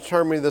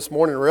turn me this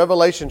morning to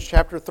Revelation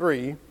chapter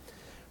 3.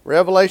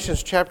 Revelation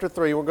chapter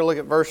 3, we're going to look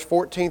at verse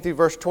 14 through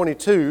verse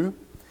 22.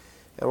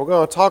 And we're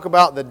going to talk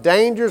about the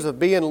dangers of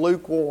being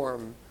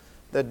lukewarm.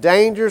 The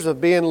dangers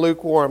of being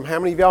lukewarm. How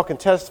many of y'all can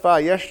testify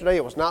yesterday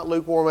it was not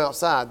lukewarm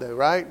outside though,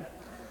 right?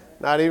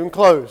 Not even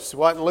close. It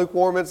wasn't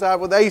lukewarm inside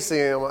with AC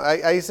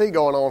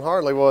going on,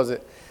 hardly was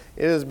it.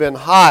 It has been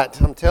hot,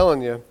 I'm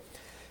telling you.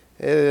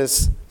 It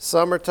is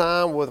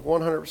summertime with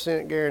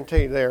 100%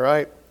 guarantee there,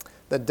 right?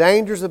 The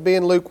dangers of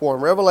being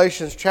lukewarm.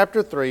 Revelation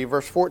chapter 3,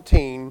 verse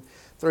 14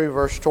 through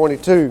verse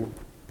 22.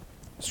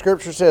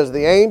 Scripture says,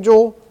 the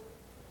angel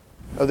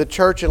of the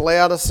church in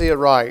Laodicea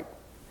write,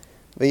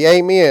 the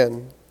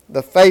Amen,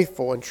 the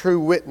faithful and true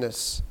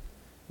witness,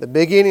 the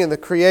beginning of the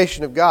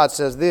creation of God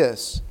says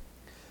this,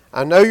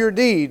 I know your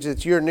deeds,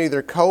 that you are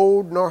neither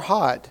cold nor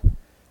hot.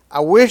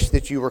 I wish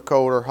that you were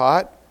cold or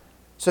hot.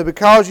 So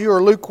because you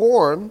are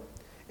lukewarm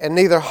and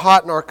neither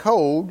hot nor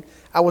cold,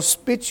 I will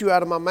spit you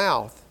out of my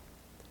mouth.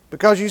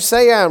 Because you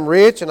say I am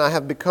rich and I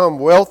have become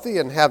wealthy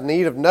and have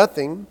need of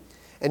nothing,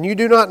 and you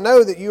do not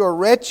know that you are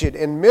wretched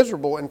and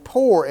miserable and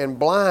poor and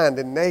blind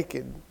and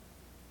naked.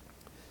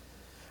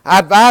 I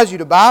advise you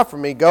to buy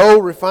from me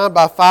gold refined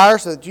by fire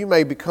so that you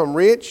may become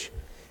rich,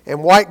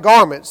 and white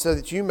garments so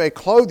that you may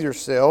clothe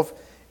yourself,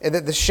 and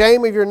that the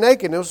shame of your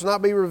nakedness will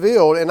not be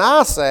revealed, and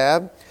eye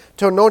salve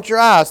to anoint your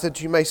eyes so that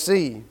you may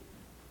see.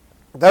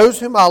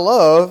 Those whom I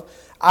love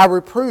I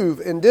reprove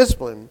and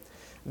discipline.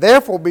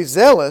 Therefore be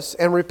zealous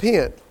and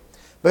repent.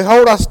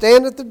 Behold, I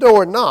stand at the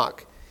door and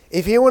knock.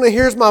 If anyone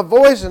hears my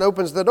voice and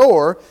opens the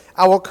door,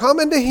 I will come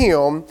into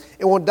him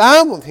and will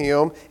dine with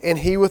him, and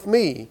he with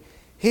me.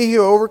 He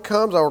who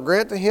overcomes, I will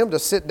grant to him to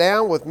sit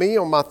down with me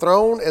on my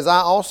throne, as I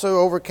also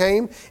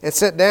overcame and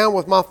sat down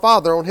with my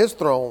Father on his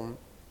throne.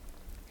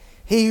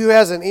 He who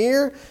has an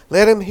ear,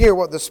 let him hear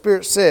what the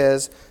Spirit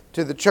says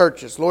to the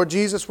churches. Lord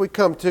Jesus, we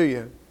come to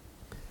you.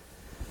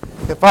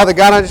 And Father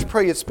God, I just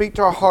pray you'd speak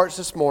to our hearts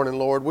this morning,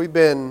 Lord. We've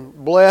been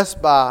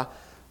blessed by,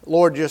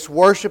 Lord, just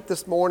worship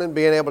this morning,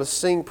 being able to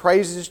sing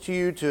praises to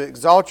you, to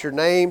exalt your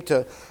name,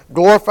 to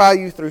glorify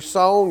you through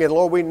song. And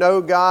Lord, we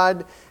know,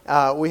 God,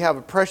 we have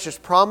a precious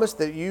promise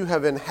that you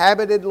have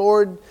inhabited,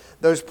 Lord,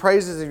 those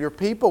praises of your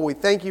people. We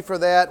thank you for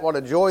that. What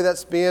a joy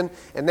that's been.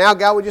 And now,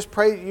 God, we just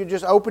pray that you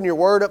just open your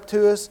word up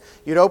to us.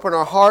 You'd open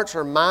our hearts,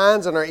 our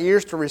minds, and our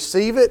ears to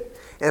receive it.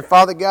 And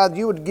Father God,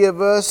 you would give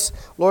us,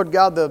 Lord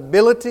God, the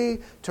ability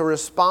to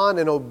respond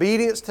in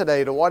obedience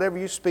today to whatever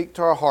you speak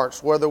to our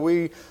hearts. Whether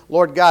we,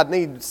 Lord God,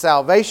 need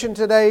salvation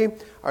today,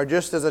 or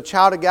just as a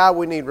child of God,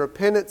 we need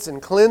repentance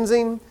and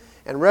cleansing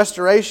and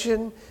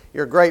restoration,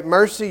 your great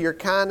mercy, your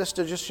kindness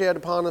to just shed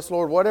upon us,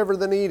 Lord. Whatever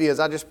the need is,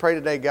 I just pray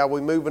today, God, we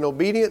move in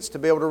obedience to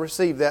be able to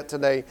receive that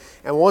today.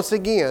 And once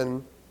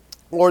again,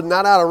 Lord,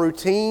 not out of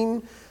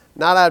routine,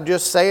 not out of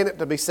just saying it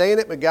to be saying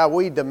it, but God,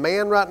 we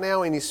demand right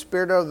now any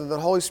spirit other than the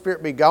Holy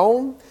Spirit be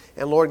gone.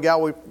 And Lord God,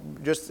 we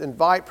just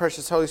invite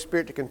precious Holy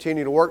Spirit to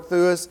continue to work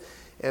through us.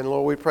 And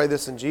Lord, we pray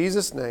this in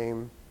Jesus'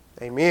 name.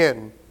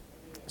 Amen.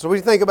 So we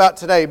think about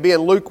today being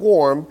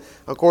lukewarm.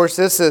 Of course,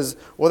 this is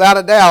without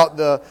a doubt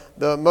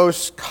the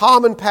most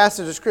common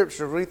passage of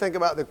Scripture. When we think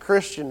about the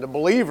Christian, the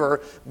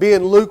believer,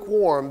 being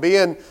lukewarm,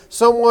 being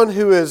someone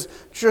who is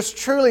just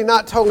truly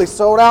not totally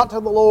sold out to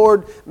the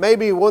Lord.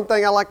 Maybe one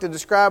thing I like to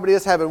describe it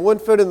is having one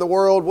foot in the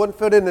world, one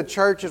foot in the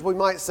church, as we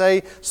might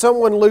say,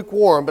 someone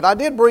lukewarm. But I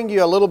did bring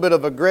you a little bit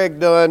of a Greg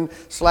Dunn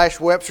 /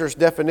 Webster's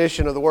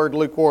definition of the word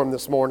lukewarm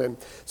this morning.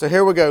 So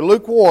here we go.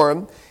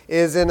 Lukewarm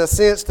is in a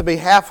sense to be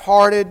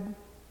half-hearted,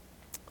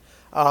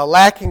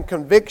 lacking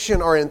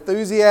conviction or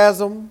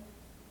enthusiasm,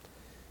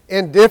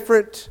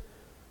 indifferent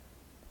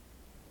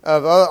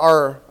of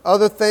or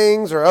other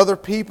things or other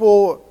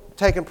people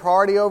taking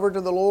priority over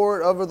the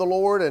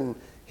Lord, and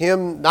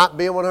Him not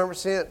being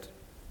 100%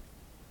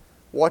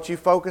 what you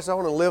focus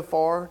on and live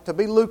for. To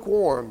be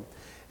lukewarm.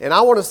 And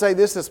I want to say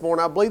this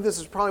morning, I believe this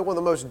is probably one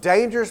of the most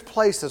dangerous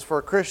places for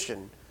a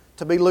Christian,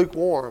 to be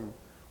lukewarm.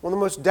 One of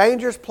the most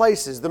dangerous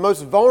places, the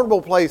most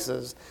vulnerable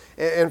places.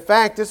 In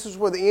fact, this is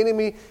where the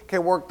enemy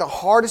can work the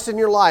hardest in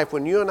your life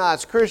when you and I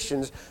as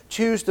Christians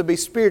choose to be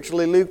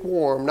spiritually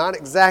lukewarm, not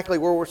exactly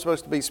where we're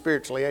supposed to be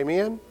spiritually.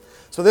 Amen?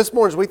 So this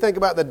morning, as we think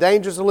about the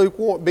dangers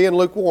of being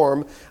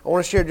lukewarm, I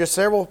want to share just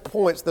several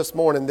points this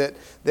morning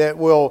that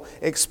will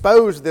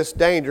expose this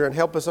danger and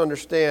help us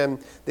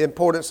understand the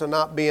importance of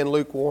not being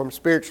lukewarm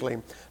spiritually.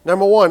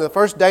 Number one, the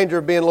first danger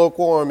of being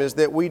lukewarm is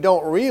that we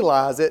don't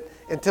realize it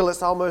until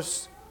it's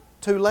almost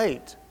too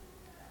late.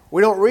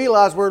 We don't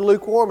realize we're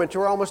lukewarm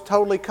until we're almost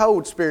totally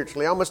cold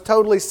spiritually, almost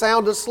totally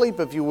sound asleep,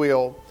 if you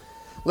will.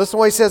 Listen to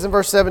what he says in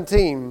verse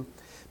 17.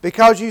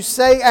 Because you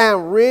say I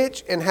am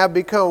rich and have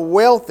become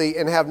wealthy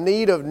and have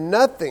need of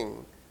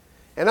nothing.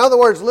 In other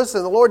words,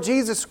 listen, the Lord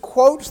Jesus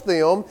quotes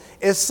them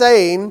as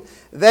saying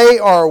they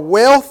are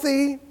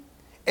wealthy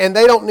and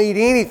they don't need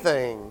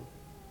anything.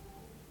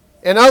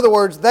 In other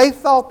words, they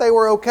thought they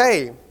were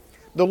okay.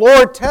 The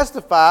Lord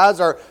testifies,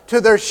 or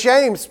to their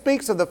shame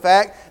speaks of the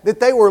fact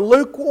that they were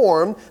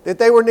lukewarm, that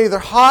they were neither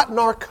hot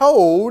nor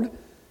cold,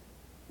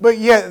 but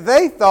yet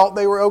they thought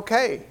they were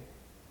okay.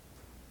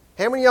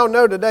 How many of y'all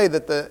know today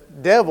that the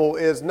devil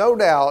is no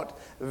doubt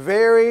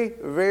very,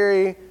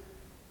 very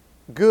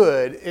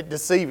good at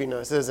deceiving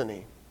us, isn't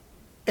he?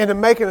 And to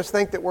making us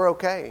think that we're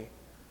okay.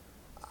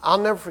 I'll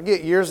never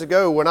forget years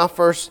ago when I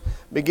first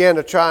began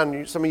to try,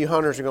 and some of you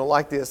hunters are going to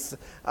like this,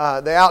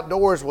 the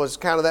outdoors was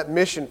kind of that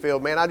mission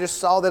field, man. I just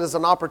saw that as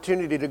an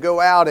opportunity to go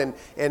out and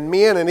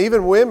men and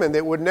even women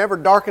that would never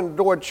darken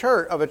the door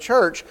of a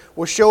church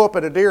would show up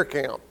at a deer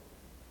camp.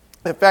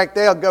 In fact,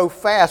 they'll go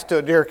fast to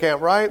a deer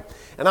camp, right?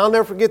 And I'll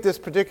never forget this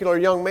particular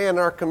young man in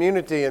our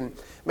community. And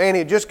man, he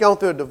had just gone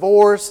through a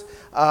divorce.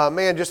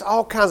 Man, just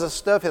all kinds of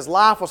stuff. His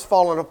life was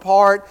falling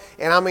apart.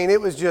 And I mean,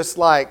 it was just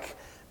like,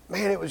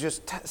 man, it was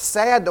just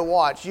sad to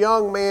watch.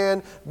 Young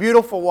man,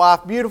 beautiful wife,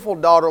 beautiful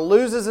daughter,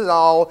 loses it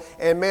all.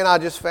 And man, I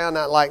just found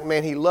out like,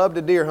 man, he loved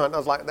to deer hunt. And I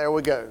was like, there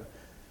we go.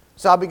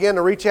 So I began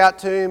to reach out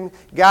to him,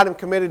 got him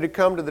committed to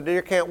come to the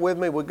deer camp with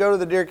me. We'd go to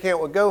the deer camp,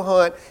 we'd go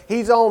hunt.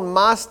 He's on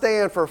my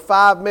stand for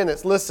 5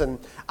 minutes. Listen,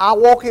 I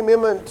walk him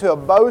into a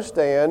bow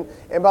stand,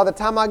 and by the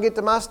time I get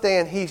to my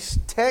stand, he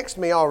texts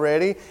me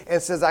already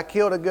and says, I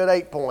killed a good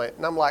 8-point.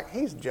 And I'm like,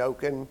 he's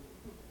joking.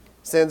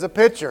 Sends a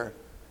picture.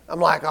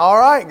 I'm like, all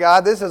right,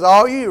 God, this is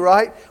all you,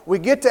 right? We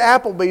get to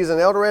Applebee's in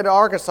El Dorado,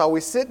 Arkansas.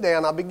 We sit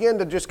down. I begin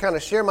to just kind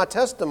of share my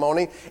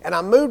testimony, and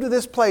I moved to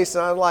this place,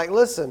 and I'm like,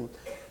 listen,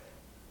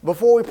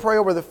 before we pray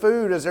over the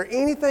food, is there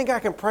anything I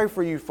can pray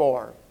for you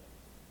for?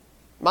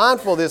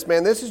 Mindful of this,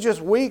 man. This is just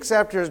weeks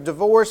after his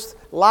divorce.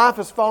 Life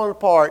is falling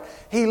apart.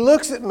 He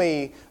looks at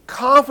me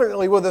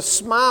confidently with a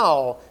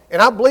smile, and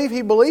I believe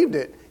he believed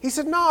it. He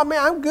said, no,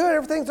 man, I'm good.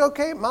 Everything's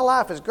okay. My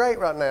life is great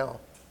right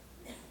now.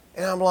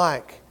 And I'm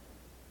like,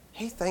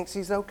 he thinks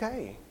he's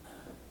okay.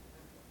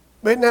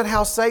 But isn't that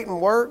how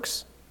Satan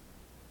works?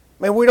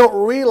 Man, we don't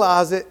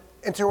realize it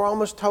until we're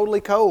almost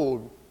totally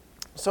cold.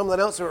 Something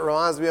else that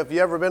reminds me of, if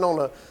you ever been on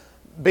a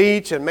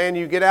beach and man,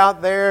 you get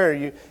out there,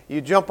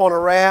 you jump on a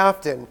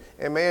raft and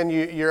man,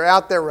 you're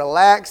out there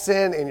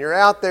relaxing and you're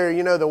out there,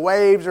 you know, the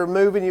waves are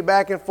moving you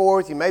back and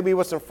forth. You may be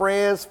with some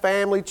friends,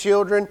 family,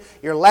 children.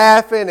 You're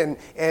laughing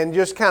and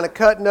just kind of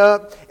cutting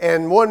up,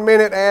 and 1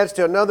 minute adds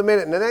to another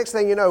minute, and the next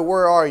thing you know,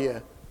 where are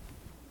you?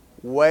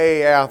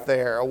 Way out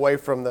there, away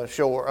from the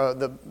shore,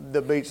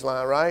 the beach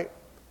line, right?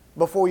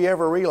 Before you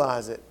ever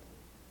realize it.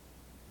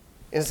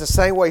 And it's the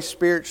same way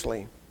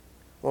spiritually.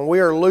 When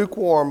we are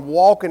lukewarm,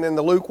 walking in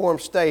the lukewarm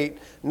state,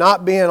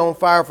 not being on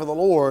fire for the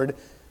Lord,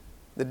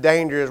 the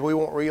danger is we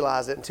won't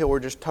realize it until we're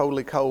just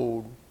totally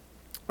cold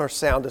or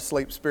sound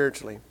asleep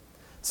spiritually.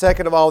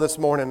 Second of all this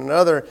morning,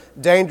 another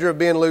danger of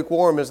being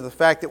lukewarm is the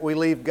fact that we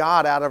leave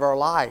God out of our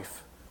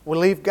life. We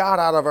leave God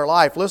out of our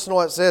life. Listen to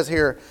what it says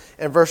here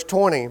in verse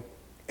 20.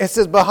 It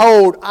says,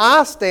 behold,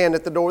 I stand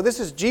at the door. This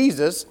is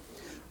Jesus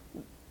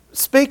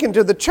speaking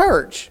to the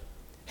church.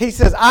 He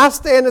says, I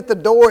stand at the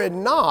door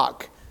and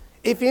knock.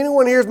 If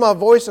anyone hears my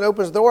voice and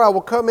opens the door, I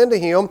will come into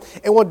him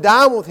and will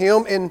dine with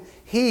him and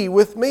he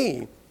with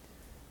me.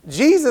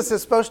 Jesus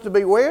is supposed to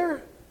be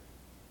where?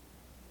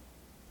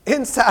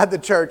 Inside the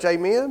church,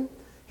 amen?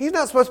 He's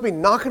not supposed to be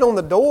knocking on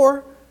the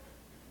door.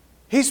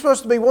 He's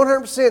supposed to be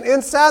 100%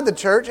 inside the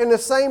church, and the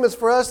same as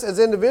for us as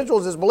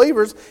individuals, as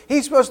believers.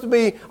 He's supposed to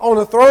be on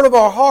the throne of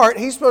our heart.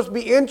 He's supposed to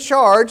be in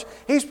charge.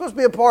 He's supposed to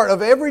be a part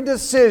of every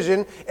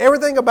decision,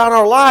 everything about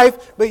our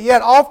life. But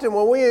yet often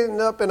when we end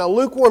up in a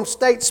lukewarm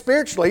state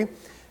spiritually,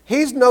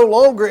 He's no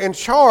longer in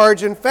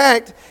charge. In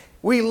fact,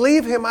 we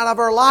leave Him out of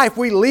our life.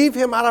 We leave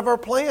Him out of our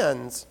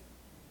plans.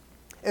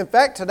 In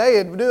fact, today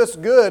it would do us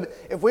good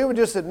if we would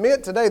just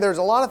admit today there's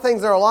a lot of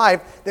things in our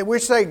life that we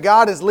say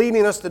God is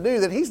leading us to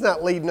do that He's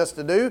not leading us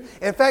to do.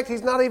 In fact,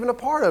 He's not even a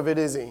part of it,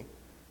 is He?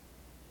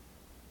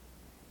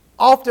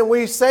 Often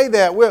we say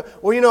that, well,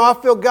 you know, I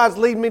feel God's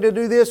leading me to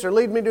do this or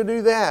leading me to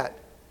do that.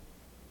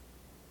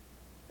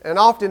 And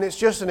often it's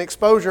just an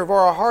exposure of where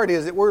our heart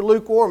is, that we're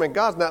lukewarm and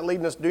God's not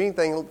leading us to do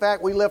anything. In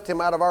fact, we left Him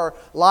out of our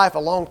life a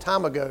long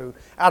time ago,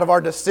 out of our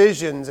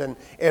decisions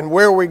and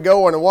where we're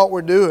going and what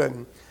we're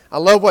doing. I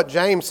love what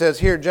James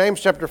says here.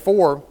 James chapter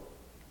 4.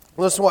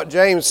 Listen to what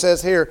James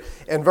says here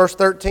in verse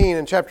 13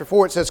 in chapter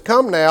 4. It says,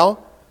 come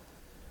now,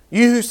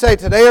 you who say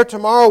today or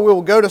tomorrow we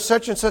will go to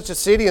such and such a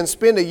city and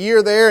spend a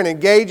year there and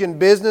engage in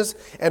business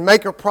and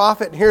make a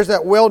profit. And here's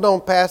that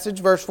well-known passage,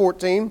 verse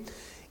 14.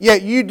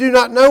 Yet you do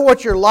not know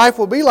what your life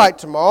will be like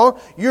tomorrow.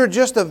 You're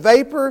just a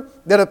vapor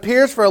that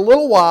appears for a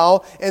little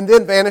while and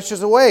then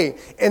vanishes away.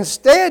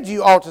 Instead,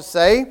 you ought to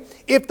say,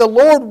 if the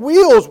Lord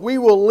wills, we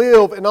will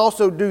live and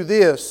also do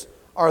this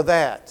or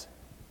that.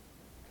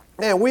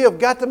 Now, we have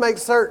got to make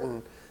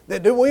certain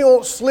that we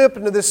won't slip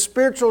into this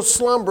spiritual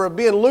slumber of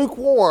being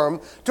lukewarm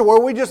to where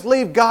we just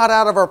leave God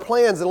out of our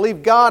plans and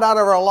leave God out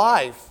of our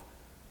life.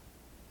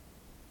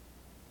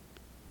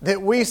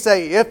 That we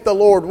say, if the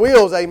Lord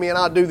wills, amen,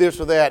 I'll do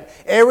this or that.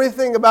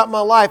 Everything about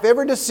my life,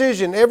 every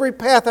decision, every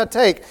path I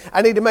take,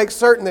 I need to make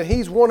certain that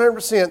He's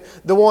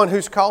 100% the one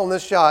who's calling the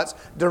shots,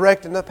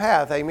 directing the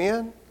path,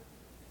 amen?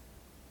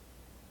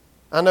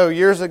 I know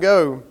years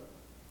ago,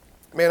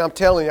 man, I'm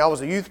telling you, I was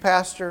a youth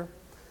pastor,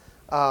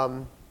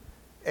 and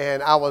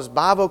I was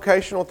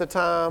bivocational at the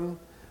time.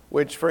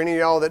 which for any of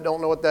y'all that don't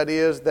know what that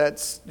is,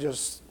 that's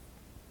just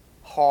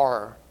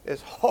horror.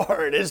 It's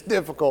hard. It's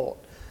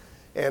difficult.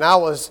 And I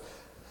was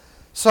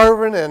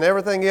serving and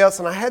everything else,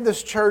 and I had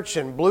this church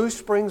in Blue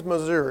Springs,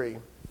 Missouri.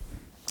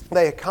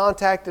 They had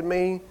contacted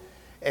me,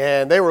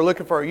 and they were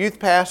looking for a youth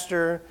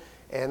pastor,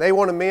 and they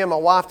wanted me and my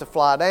wife to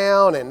fly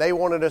down, and they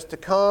wanted us to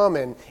come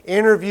and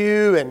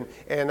interview,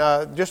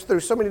 and just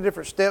through so many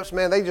different steps,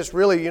 man, they just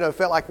really,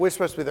 felt like we're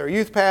supposed to be their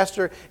youth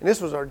pastor. And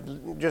this was our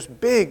just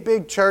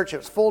big church. It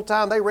was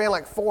full-time. They ran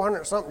like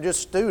 400-something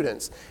just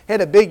students. Had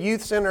a big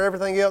youth center,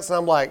 everything else, and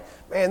I'm like,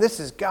 man, this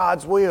is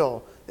God's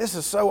will. This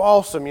is so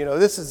awesome,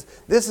 This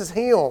is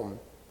Him.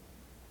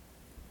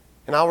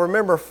 And I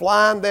remember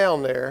flying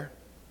down there.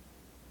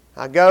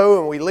 I go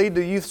and we lead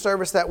the youth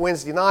service that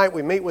Wednesday night.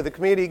 We meet with the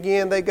committee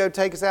again. They go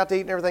take us out to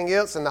eat and everything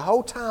else. And the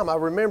whole time I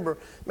remember,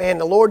 man,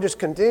 the Lord just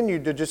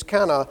continued to just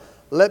kind of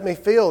let me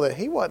feel that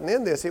He wasn't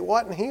in this. It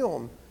wasn't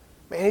Him.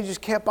 Man, He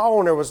just kept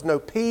on. There was no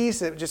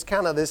peace. It was just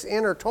kind of this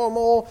inner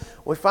turmoil.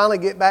 We finally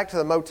get back to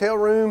the motel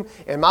room,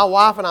 and my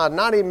wife and I had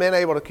not even been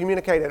able to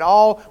communicate at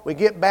all. We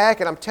get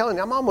back, and I'm telling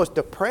you, I'm almost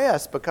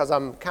depressed because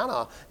I'm kind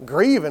of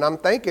grieving. I'm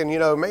thinking,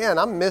 man,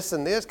 I'm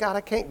missing this. God,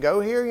 I can't go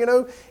here,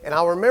 And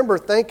I remember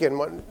thinking,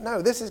 well,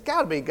 no, this has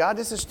got to be God.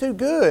 This is too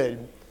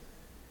good.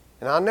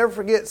 And I'll never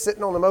forget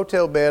sitting on the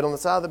motel bed on the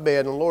side of the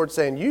bed, and the Lord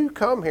saying, you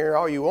come here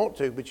all you want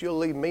to, but you'll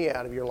leave me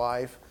out of your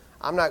life.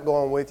 I'm not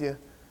going with you.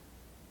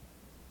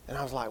 And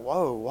I was like,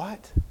 whoa,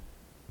 what?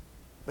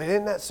 But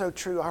isn't that so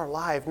true? Our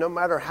life, no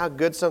matter how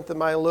good something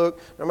might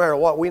look, no matter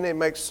what, we need to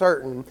make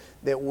certain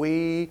that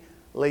we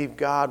leave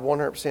God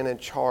 100% in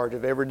charge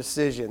of every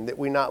decision, that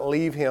we not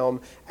leave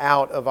Him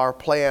out of our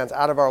plans,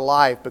 out of our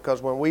life,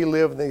 because when we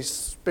live in these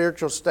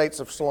spiritual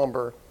states of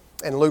slumber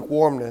and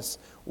lukewarmness,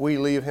 we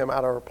leave Him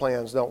out of our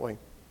plans, don't we? And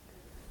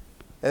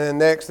then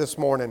next this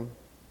morning,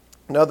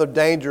 another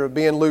danger of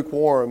being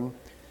lukewarm,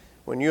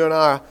 when you and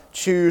I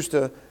choose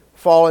to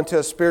fall into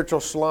a spiritual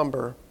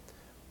slumber,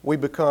 we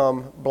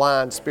become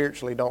blind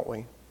spiritually, don't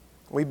we?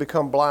 We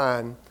become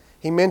blind.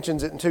 He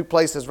mentions it in two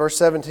places. Verse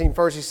 17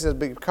 first, he says,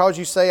 because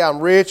you say I'm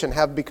rich and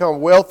have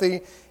become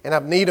wealthy and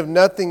have need of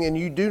nothing, and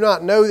you do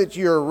not know that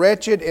you are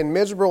wretched and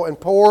miserable and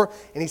poor.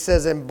 And he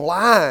says, and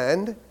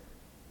blind.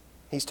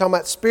 He's talking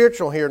about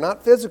spiritual here,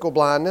 not physical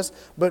blindness,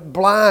 but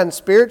blind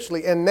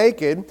spiritually and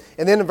naked.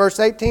 And then in verse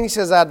 18 he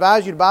says, I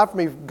advise you to buy from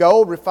me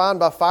gold refined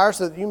by fire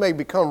so that you may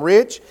become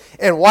rich,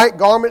 and white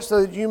garments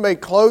so that you may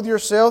clothe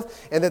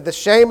yourself, and that the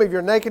shame of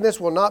your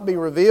nakedness will not be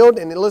revealed.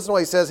 And listen to what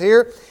he says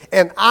here,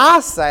 and eye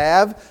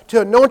salve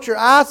to anoint your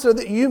eyes so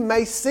that you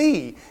may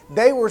see.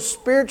 They were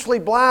spiritually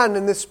blind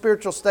in this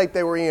spiritual state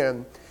they were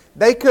in.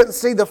 They couldn't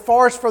see the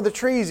forest for the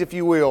trees, if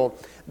you will.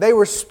 They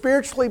were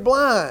spiritually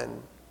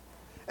blind.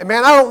 And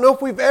man, I don't know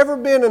if we've ever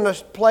been in a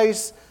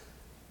place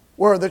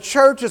where the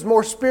church is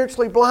more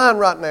spiritually blind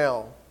right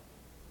now.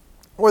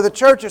 Where the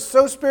church is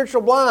so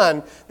spiritually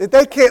blind that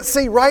they can't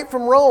see right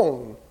from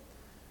wrong.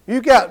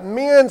 You got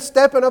men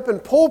stepping up in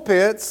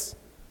pulpits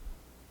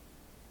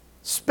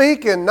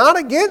speaking not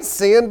against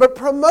sin, but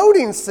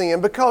promoting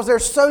sin because they're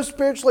so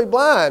spiritually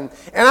blind.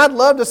 And I'd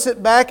love to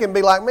sit back and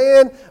be like,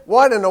 man,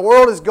 what in the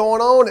world is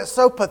going on? It's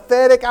so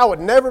pathetic. I would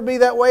never be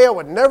that way. I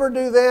would never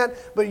do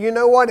that. But you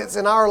know what? It's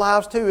in our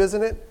lives too,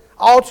 isn't it?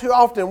 All too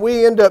often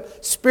we end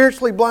up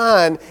spiritually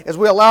blind as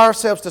we allow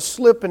ourselves to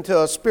slip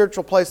into a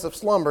spiritual place of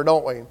slumber,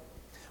 don't we?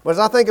 But as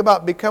I think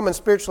about becoming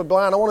spiritually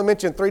blind, I want to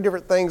mention three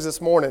different things this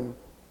morning.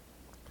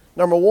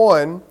 Number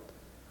one,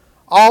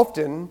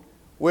 often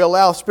we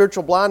allow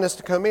spiritual blindness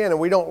to come in and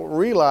we don't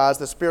realize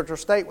the spiritual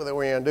state that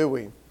we're in, do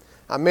we?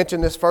 I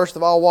mentioned this first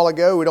of all a while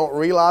ago. We don't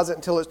realize it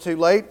until it's too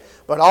late.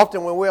 But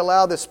often when we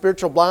allow this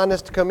spiritual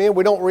blindness to come in,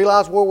 we don't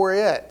realize where we're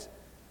at.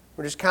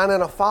 We're just kind of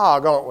in a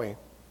fog, aren't we?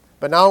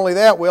 But not only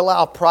that, we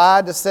allow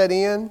pride to set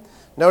in.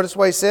 Notice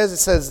what he says. It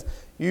says,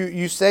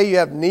 you say you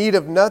have need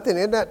of nothing.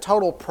 Isn't that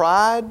total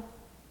pride?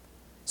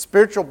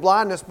 Spiritual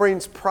blindness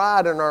brings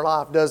pride in our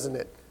life, doesn't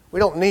it?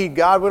 We don't need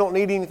God. We don't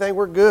need anything.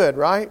 We're good,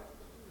 right?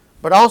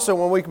 But also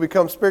when we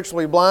become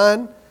spiritually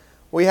blind,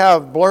 we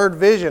have blurred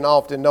vision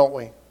often, don't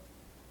we?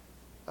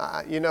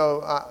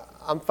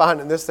 I'm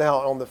finding this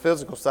out on the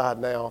physical side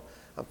now.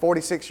 I'm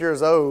 46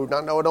 years old.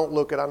 I know I don't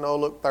look it. I know I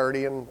look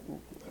 30, and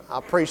I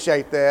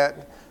appreciate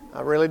that.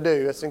 I really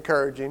do. It's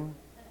encouraging.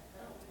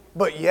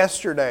 But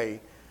yesterday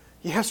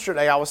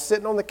I was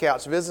sitting on the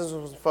couch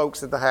visiting with some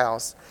folks at the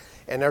house,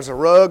 and there's a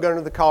rug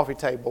under the coffee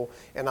table,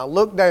 and I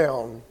look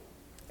down,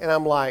 and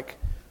I'm like,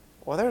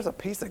 well, there's a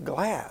piece of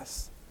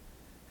glass.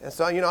 And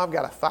so, I've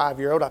got a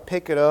 5-year-old. I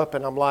pick it up,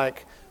 and I'm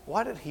like,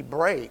 what did he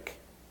break?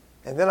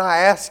 And then I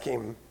ask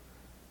him,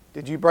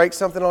 did you break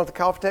something on the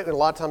coffee table? And a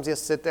lot of times he'll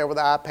sit there with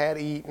the iPad,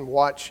 eat, and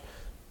watch,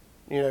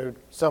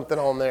 something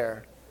on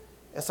there.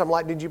 And so I'm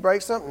like, did you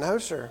break something? No,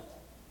 sir.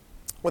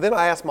 Well, then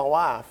I asked my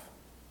wife.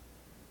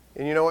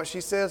 And you know what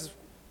she says?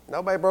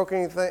 Nobody broke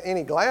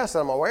any glass that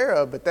I'm aware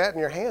of, but that in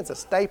your hand's a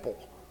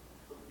staple.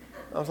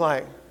 I was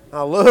like,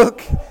 I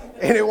look,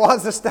 and it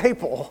was a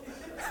staple.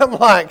 I'm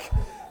like,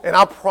 and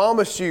I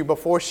promise you,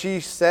 before she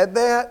said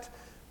that,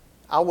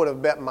 I would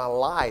have bet my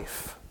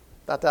life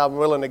Not that I'm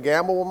willing to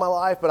gamble with my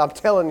life, but I'm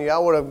telling you, I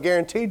would have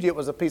guaranteed you it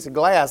was a piece of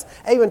glass.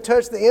 I even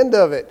touched the end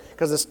of it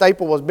because the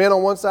staple was bent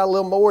on one side a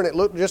little more and it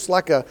looked just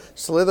like a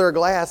slither of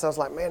glass. I was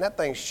like, man, that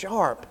thing's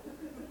sharp.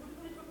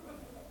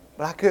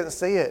 But I couldn't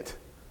see it.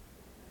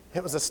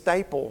 It was a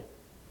staple.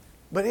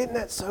 But isn't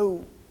that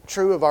so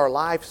true of our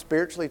life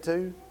spiritually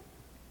too?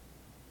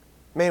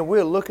 Man,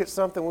 we'll look at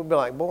something, we'll be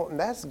like, boy,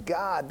 that's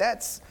God.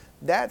 That's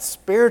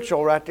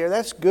spiritual right there.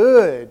 That's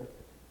good.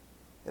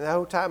 And the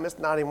whole time, it's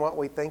not even what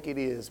we think it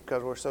is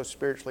because we're so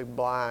spiritually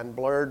blind,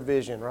 blurred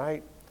vision,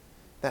 right?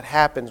 That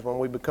happens when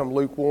we become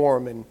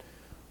lukewarm and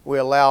we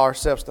allow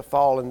ourselves to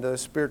fall into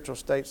those spiritual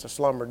states of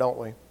slumber, don't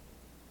we?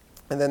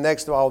 And then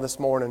next of all this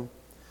morning,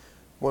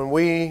 when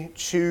we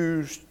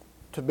choose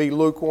to be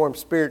lukewarm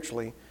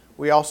spiritually,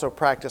 we also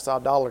practice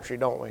idolatry,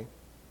 don't we?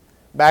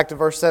 Back to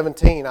verse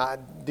 17,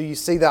 do you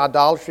see the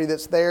idolatry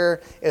that's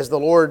there as the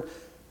Lord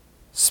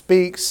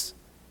speaks,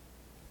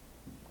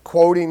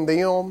 quoting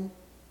them?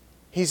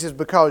 He says,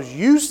 because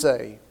you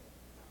say,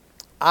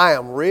 I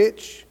am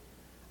rich,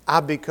 I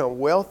become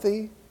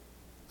wealthy,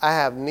 I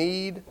have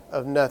need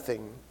of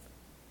nothing.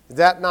 Is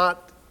that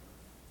not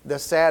the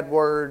sad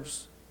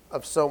words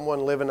of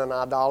someone living in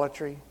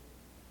idolatry?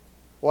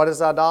 What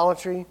is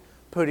idolatry?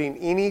 Putting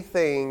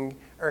anything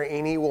or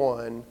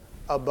anyone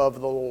above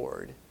the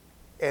Lord.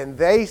 And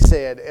they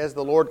said, as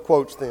the Lord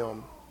quotes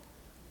them,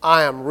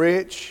 I am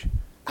rich,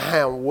 I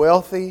am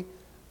wealthy,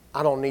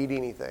 I don't need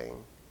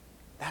anything.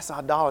 That's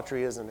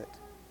idolatry, isn't it?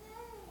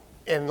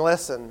 And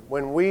listen,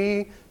 when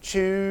we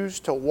choose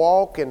to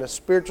walk in a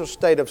spiritual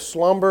state of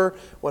slumber,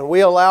 when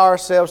we allow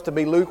ourselves to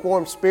be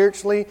lukewarm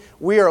spiritually,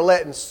 we are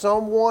letting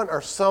someone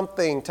or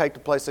something take the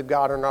place of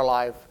God in our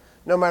life,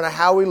 no matter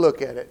how we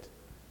look at it.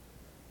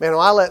 Man, when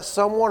I let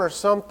someone or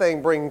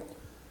something bring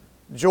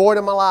joy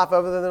to my life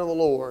other than the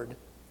Lord,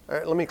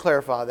 let me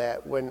clarify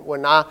that.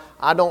 When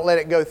I don't let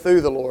it go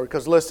through the Lord.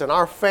 Because listen,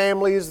 our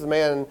families,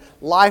 man,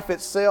 life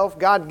itself,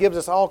 God gives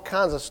us all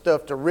kinds of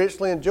stuff to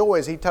richly enjoy,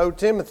 as He told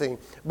Timothy.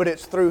 But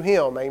it's through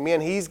Him,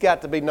 amen. He's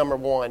got to be number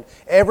one.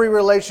 Every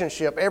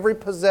relationship, every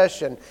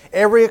possession,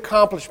 every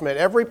accomplishment,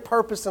 every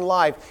purpose in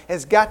life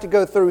has got to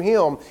go through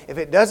Him. If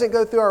it doesn't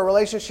go through our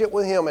relationship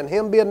with Him and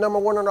Him being number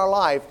one in our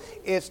life,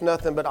 it's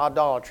nothing but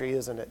idolatry,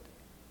 isn't it?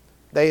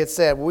 They had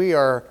said, we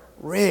are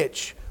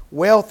rich,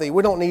 wealthy,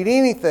 we don't need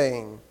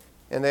anything.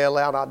 And they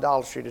allowed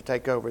idolatry to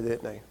take over,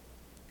 didn't they?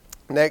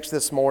 Next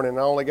this morning,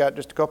 I only got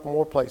just a couple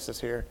more places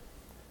here.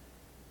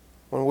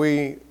 When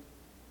we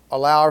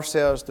allow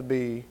ourselves to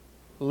be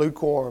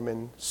lukewarm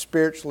and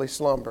spiritually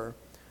slumber,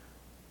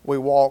 we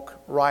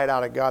walk right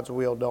out of God's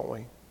will, don't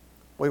we?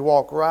 We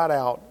walk right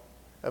out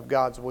of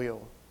God's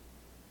will.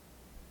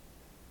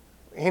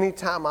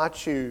 Anytime I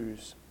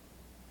choose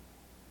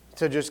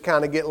to just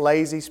kind of get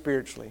lazy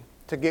spiritually,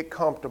 to get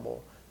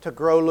comfortable, to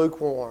grow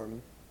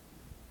lukewarm,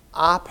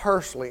 I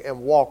personally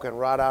am walking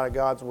right out of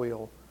God's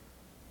will.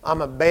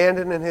 I'm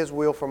abandoning His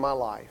will for my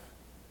life.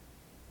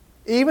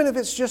 Even if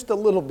it's just a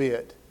little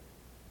bit,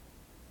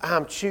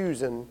 I'm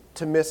choosing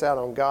to miss out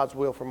on God's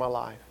will for my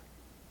life.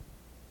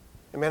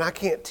 And man, I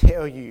can't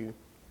tell you,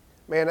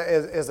 man,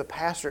 as a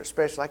pastor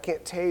especially, I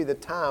can't tell you the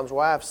times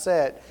where I've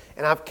sat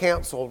and I've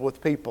counseled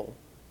with people.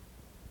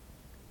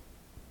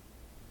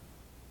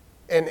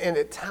 And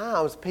at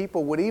times,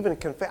 people would even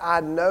confess,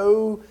 I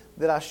know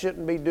that I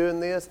shouldn't be doing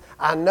this.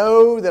 I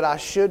know that I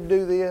should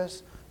do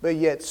this, but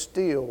yet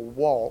still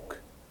walk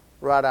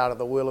right out of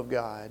the will of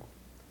God.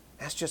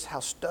 That's just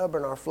how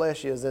stubborn our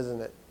flesh is,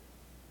 isn't it?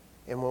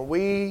 And when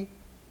we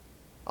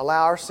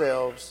allow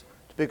ourselves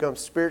to become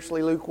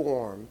spiritually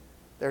lukewarm,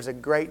 there's a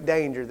great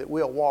danger that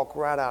we'll walk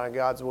right out of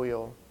God's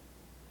will.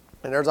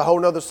 And there's a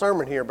whole other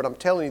sermon here, but I'm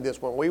telling you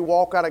this, when we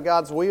walk out of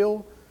God's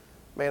will,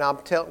 man,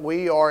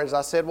 we are, as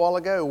I said a while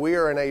ago, we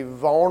are in a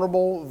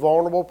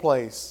vulnerable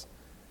place.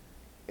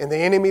 And the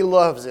enemy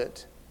loves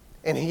it.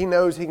 And he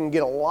knows he can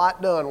get a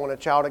lot done when a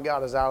child of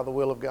God is out of the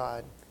will of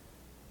God.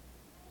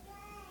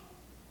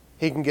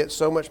 He can get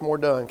so much more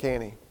done,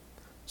 can't he?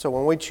 So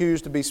when we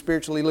choose to be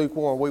spiritually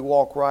lukewarm, we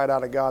walk right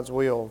out of God's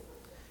will.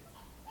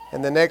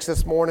 And the next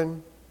this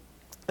morning,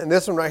 and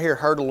this one right here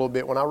hurt a little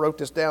bit. When I wrote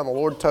this down, the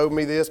Lord told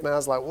me this, man, I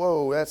was like,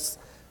 whoa, that's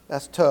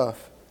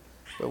tough.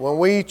 But when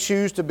we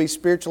choose to be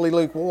spiritually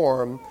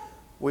lukewarm,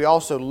 we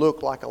also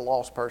look like a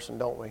lost person,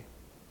 don't we?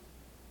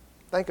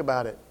 Think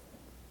about it.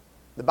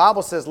 The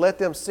Bible says, let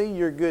them see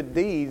your good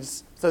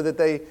deeds so that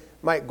they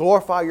might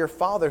glorify your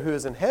Father who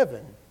is in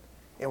heaven.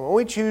 And when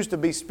we choose to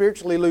be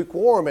spiritually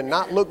lukewarm and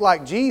not look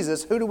like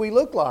Jesus, who do we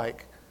look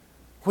like?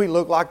 We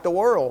look like the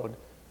world.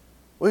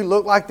 We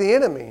look like the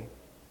enemy.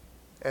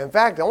 In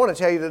fact, I want to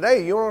tell you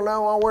today, you want to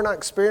know why we're not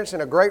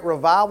experiencing a great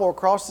revival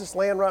across this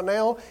land right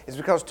now? It's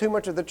because too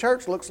much of the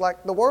church looks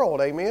like the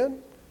world, amen?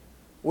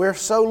 We're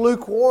so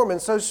lukewarm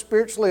and so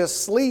spiritually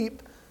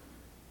asleep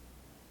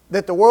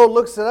that the world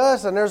looks at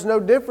us and there's no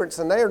difference,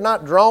 and they are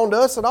not drawn to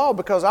us at all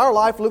because our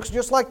life looks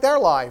just like their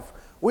life.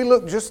 We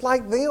look just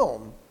like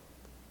them.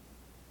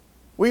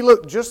 We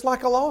look just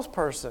like a lost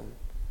person.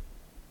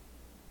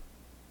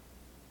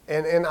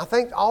 And I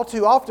think all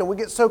too often we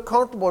get so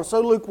comfortable and so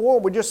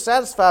lukewarm, we're just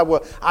satisfied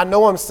with, I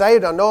know I'm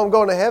saved, I know I'm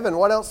going to heaven,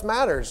 what else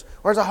matters?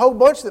 There's a whole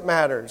bunch that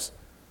matters.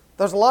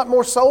 There's a lot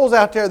more souls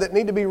out there that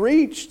need to be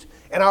reached,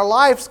 and our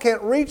lives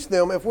can't reach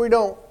them if we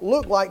don't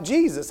look like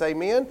Jesus,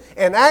 amen?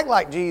 And act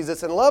like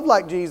Jesus, and love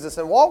like Jesus,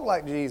 and walk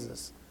like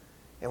Jesus.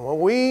 And when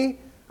we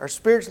are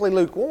spiritually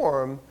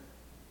lukewarm,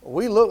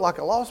 we look like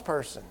a lost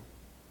person.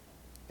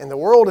 And the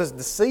world is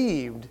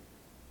deceived,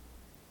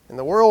 and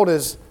the world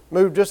is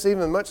moved just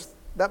even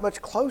that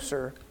much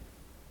closer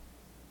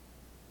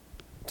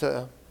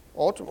to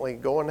ultimately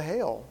going to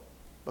hell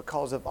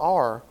because of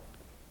our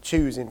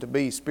choosing to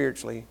be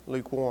spiritually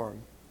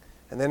lukewarm.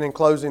 And then in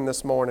closing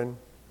this morning,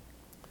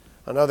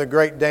 another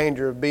great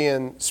danger of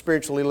being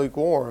spiritually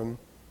lukewarm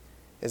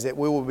is that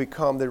we will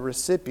become the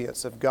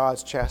recipients of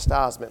God's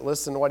chastisement.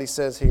 Listen to what he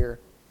says here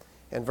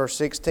in verse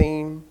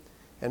 16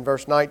 and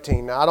verse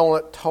 19. Now, I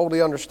don't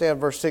totally understand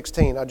verse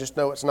 16. I just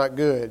know it's not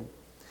good.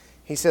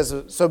 He says,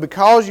 so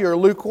because you're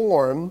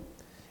lukewarm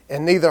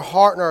and neither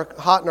hot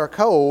nor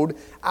cold,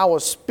 I will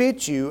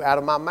spit you out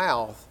of my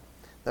mouth.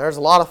 There's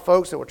a lot of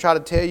folks that will try to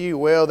tell you,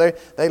 well,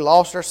 they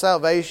lost their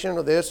salvation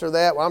or this or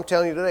that. Well, I'm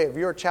telling you today, if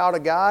you're a child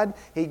of God,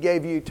 He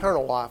gave you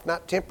eternal life,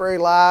 not temporary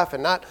life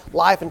and not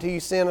life until you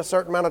sin a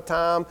certain amount of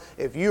time.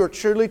 If you are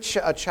truly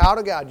a child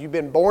of God, you've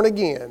been born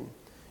again,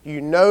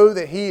 you know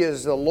that He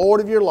is the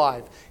Lord of your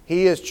life.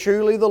 He is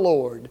truly the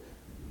Lord.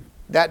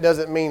 That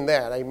doesn't mean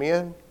that,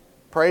 amen?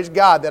 Praise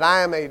God that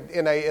I am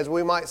in a, as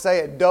we might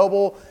say, a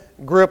double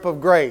grip of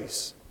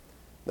grace.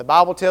 The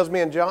Bible tells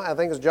me in John, I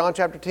think it's John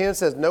chapter 10,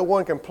 says, no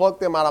one can pluck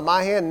them out of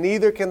my hand,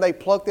 neither can they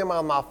pluck them out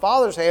of my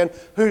Father's hand,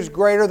 who's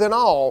greater than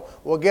all.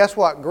 Well, guess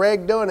what?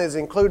 Greg Dunn is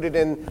included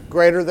in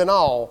greater than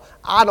all.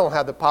 I don't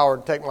have the power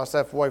to take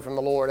myself away from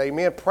the Lord.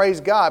 Amen.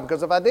 Praise God.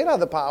 Because if I did have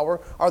the power,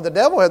 or the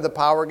devil had the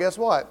power, guess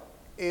what?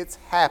 It's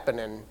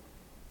happening.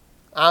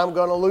 I'm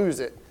going to lose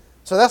it.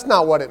 So that's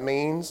not what it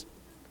means,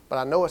 but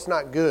I know it's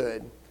not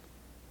good.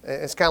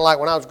 It's kind of like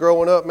when I was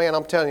growing up, man,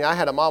 I'm telling you, I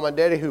had a mom and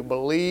daddy who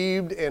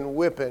believed in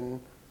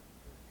whipping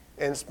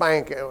and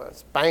spanking.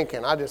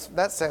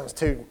 That sounds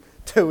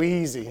too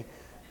easy.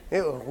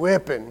 It was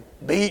whipping,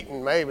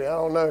 beating maybe, I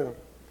don't know.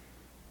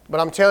 But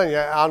I'm telling you,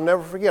 I'll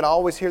never forget, I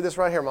always hear this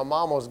right here. My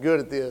mom was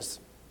good at this.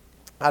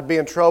 I'd be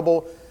in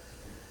trouble.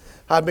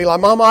 I'd be like,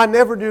 Mama, I'd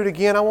never do it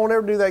again. I won't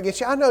ever do that again.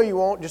 She, I know you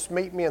won't. Just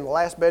meet me in the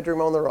last bedroom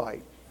on the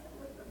right.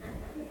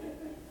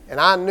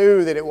 And I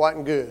knew that it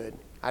wasn't good.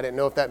 I didn't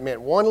know if that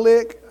meant one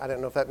lick. I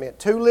didn't know if that meant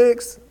 2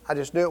 licks. I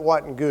just knew it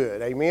wasn't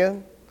good.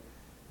 Amen?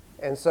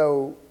 And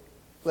so,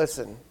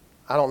 listen,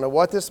 I don't know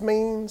what this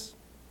means,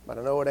 but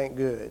I know it ain't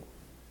good.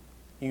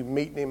 You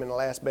meeting him in the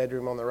last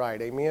bedroom on the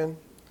right. Amen?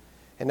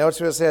 And notice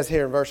what it says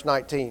here in verse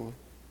 19.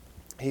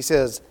 He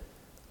says,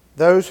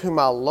 those whom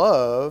I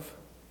love,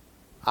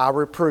 I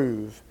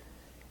reprove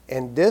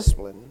and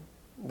discipline.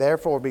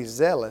 Therefore be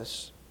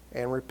zealous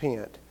and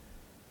repent.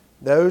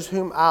 Those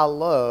whom I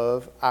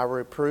love, I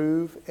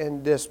reprove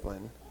and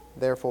discipline.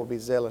 Therefore be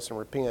zealous and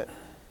repent.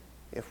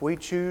 If we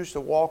choose to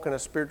walk in a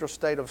spiritual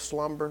state of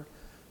slumber,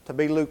 to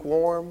be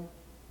lukewarm,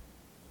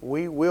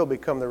 we will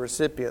become the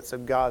recipients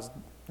of God's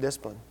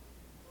discipline.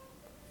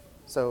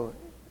 So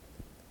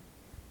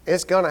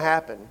it's going to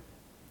happen.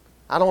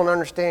 I don't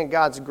understand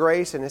God's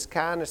grace and His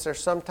kindness.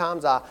 There's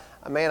sometimes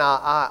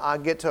I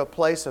get to a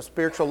place of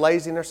spiritual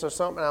laziness or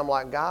something, and I'm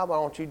like, God, why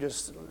don't you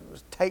just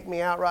take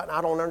me out right now?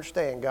 I don't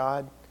understand,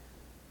 God.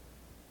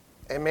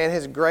 And man,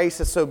 His grace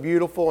is so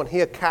beautiful, and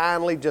He'll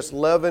kindly, just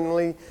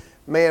lovingly,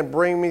 man,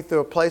 bring me through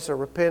a place of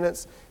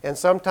repentance. And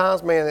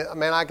sometimes,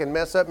 man, I can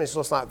mess up, and it's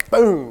just like,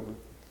 boom.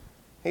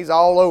 He's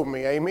all over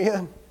me,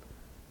 amen?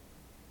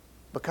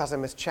 Because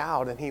I'm His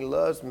child, and He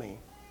loves me.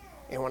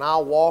 And when I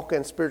walk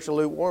in spiritual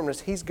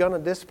lukewarmness, He's going to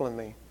discipline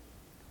me.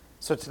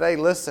 So today,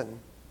 listen,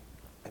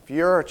 if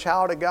you're a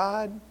child of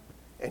God,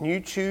 and you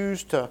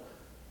choose to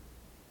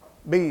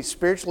be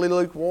spiritually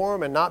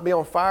lukewarm and not be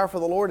on fire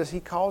for the Lord as He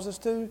calls us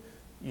to,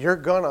 you're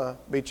going to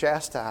be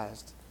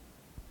chastised.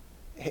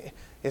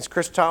 It's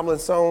Chris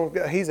Tomlin's song,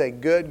 He's a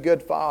good,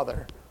 good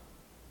Father.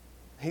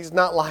 He's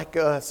not like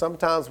us.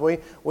 Sometimes we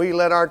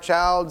let our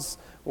childs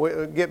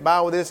get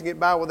by with this and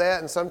get by with that,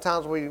 and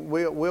sometimes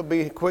we'll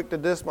be quick to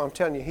discipline. I'm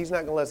telling you, He's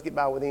not going to let us get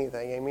by with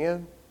anything.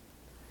 Amen?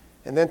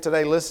 And then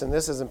today, listen,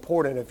 this is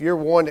important. If you're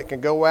one that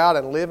can go out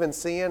and live in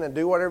sin and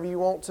do whatever you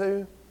want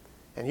to,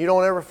 and you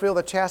don't ever feel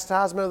the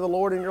chastisement of the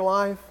Lord in your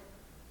life,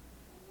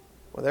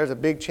 well, there's a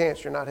big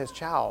chance you're not His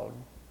child.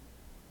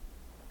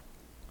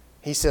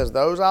 He says,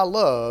 those I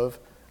love,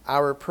 I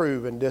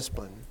reprove and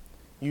discipline.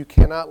 You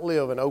cannot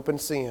live in open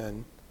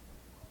sin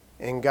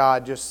and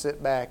God just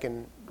sit back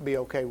and be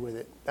okay with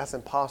it. That's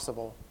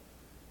impossible.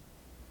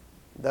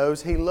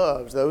 Those He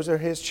loves, those are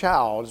His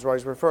child, is what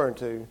He's referring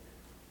to.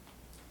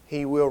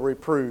 He will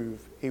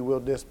reprove. He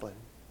will discipline.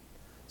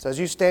 So as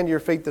you stand to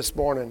your feet this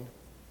morning,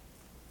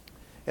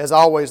 as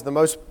always, the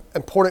most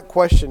important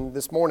question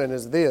this morning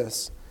is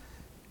this.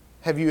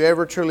 Have you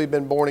ever truly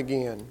been born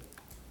again?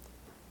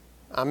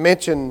 I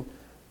mentioned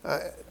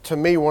To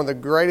me, one of the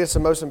greatest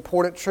and most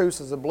important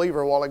truths as a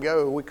believer a while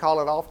ago, we call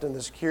it often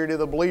the security of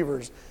the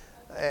believers.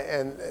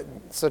 And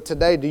so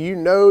today, do you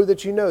know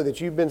that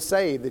you've been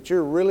saved, that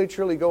you're really,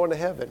 truly going to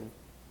heaven?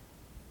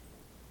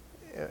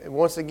 And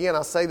once again,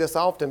 I say this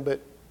often,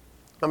 but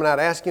I'm not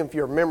asking if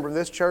you're a member of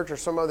this church or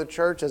some other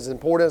church, as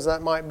important as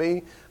that might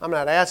be. I'm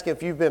not asking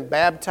if you've been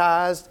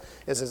baptized,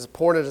 as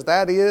important as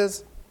that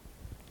is.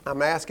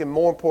 I'm asking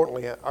more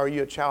importantly, are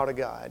you a child of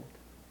God?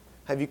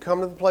 Have you come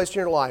to the place in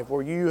your life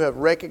where you have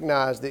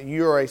recognized that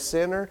you are a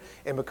sinner,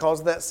 and because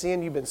of that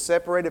sin you've been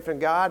separated from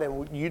God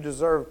and you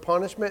deserve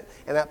punishment,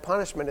 and that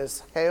punishment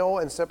is hell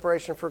and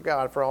separation from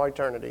God for all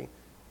eternity?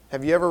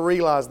 Have you ever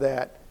realized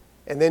that?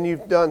 And then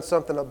you've done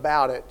something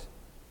about it.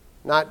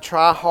 Not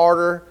try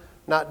harder,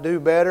 not do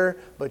better,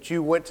 but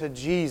you went to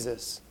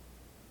Jesus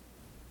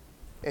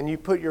and you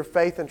put your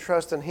faith and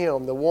trust in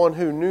Him, the one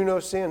who knew no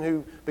sin,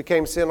 who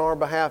became sin on our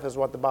behalf, is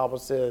what the Bible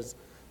says.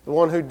 The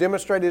one who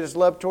demonstrated His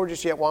love towards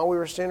us, yet while we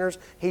were sinners,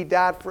 He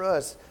died for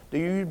us. Do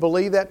you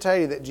believe that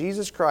today, that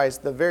Jesus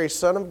Christ, the very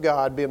Son of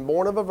God, being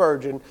born of a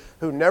virgin,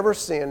 who never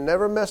sinned,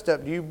 never messed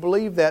up, do you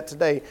believe that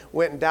today,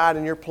 went and died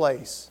in your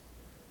place,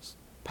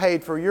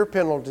 paid for your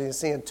penalty of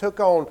sin, took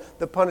on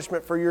the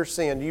punishment for your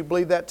sin? Do you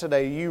believe that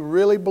today? Do you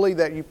really believe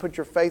that? You put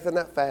your faith in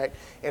that fact,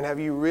 and have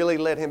you really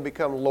let Him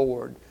become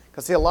Lord?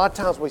 Because see, a lot of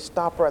times we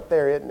stop right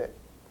there, isn't it?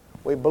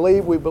 We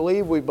believe,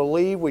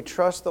 we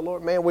trust the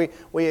Lord. Man,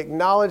 we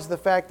acknowledge the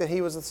fact that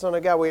He was the Son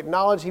of God. We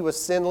acknowledge He was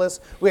sinless.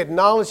 We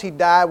acknowledge He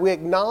died. We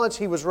acknowledge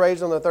He was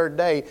raised on the third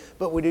day.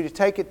 But we need to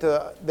take it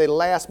to the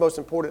last most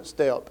important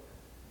step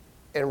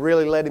and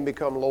really let Him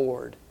become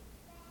Lord.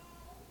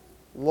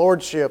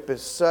 Lordship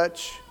is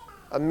such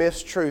a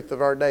mistruth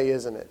of our day,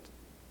 isn't it?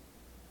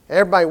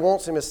 Everybody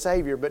wants Him as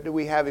Savior, but do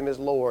we have Him as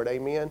Lord?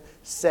 Amen?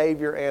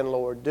 Savior and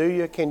Lord. Do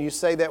you? Can you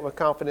say that with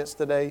confidence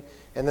today?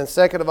 And then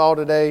second of all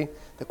today,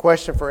 the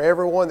question for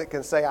everyone that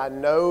can say, I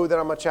know that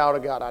I'm a child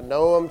of God. I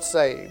know I'm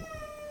saved.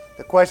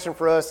 The question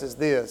for us is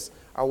this: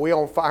 are we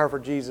on fire for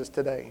Jesus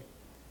today?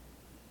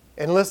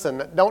 And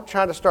listen, don't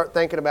try to start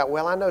thinking about,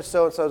 well, I know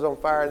so-and-so's on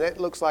fire, and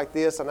it looks like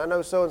this, and I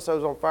know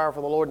so-and-so's on fire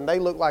for the Lord, and they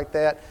look like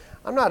that.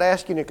 I'm not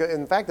asking you,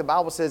 in fact, the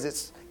Bible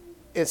says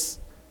it's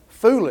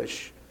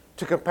foolish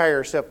to compare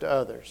yourself to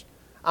others.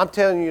 I'm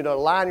telling you to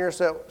line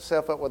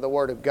yourself up with the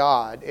Word of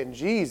God and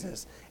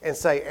Jesus and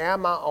say,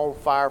 am I on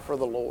fire for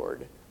the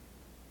Lord?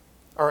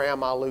 Or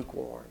am I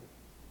lukewarm?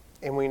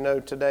 And we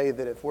know today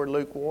that if we're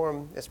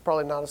lukewarm, it's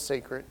probably not a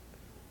secret.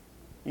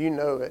 You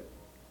know it.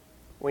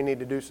 We need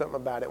to do something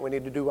about it. We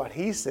need to do what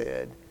He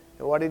said.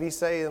 And what did He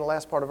say in the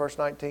last part of verse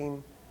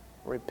 19?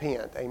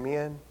 Repent.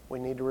 Amen? We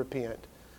need to repent.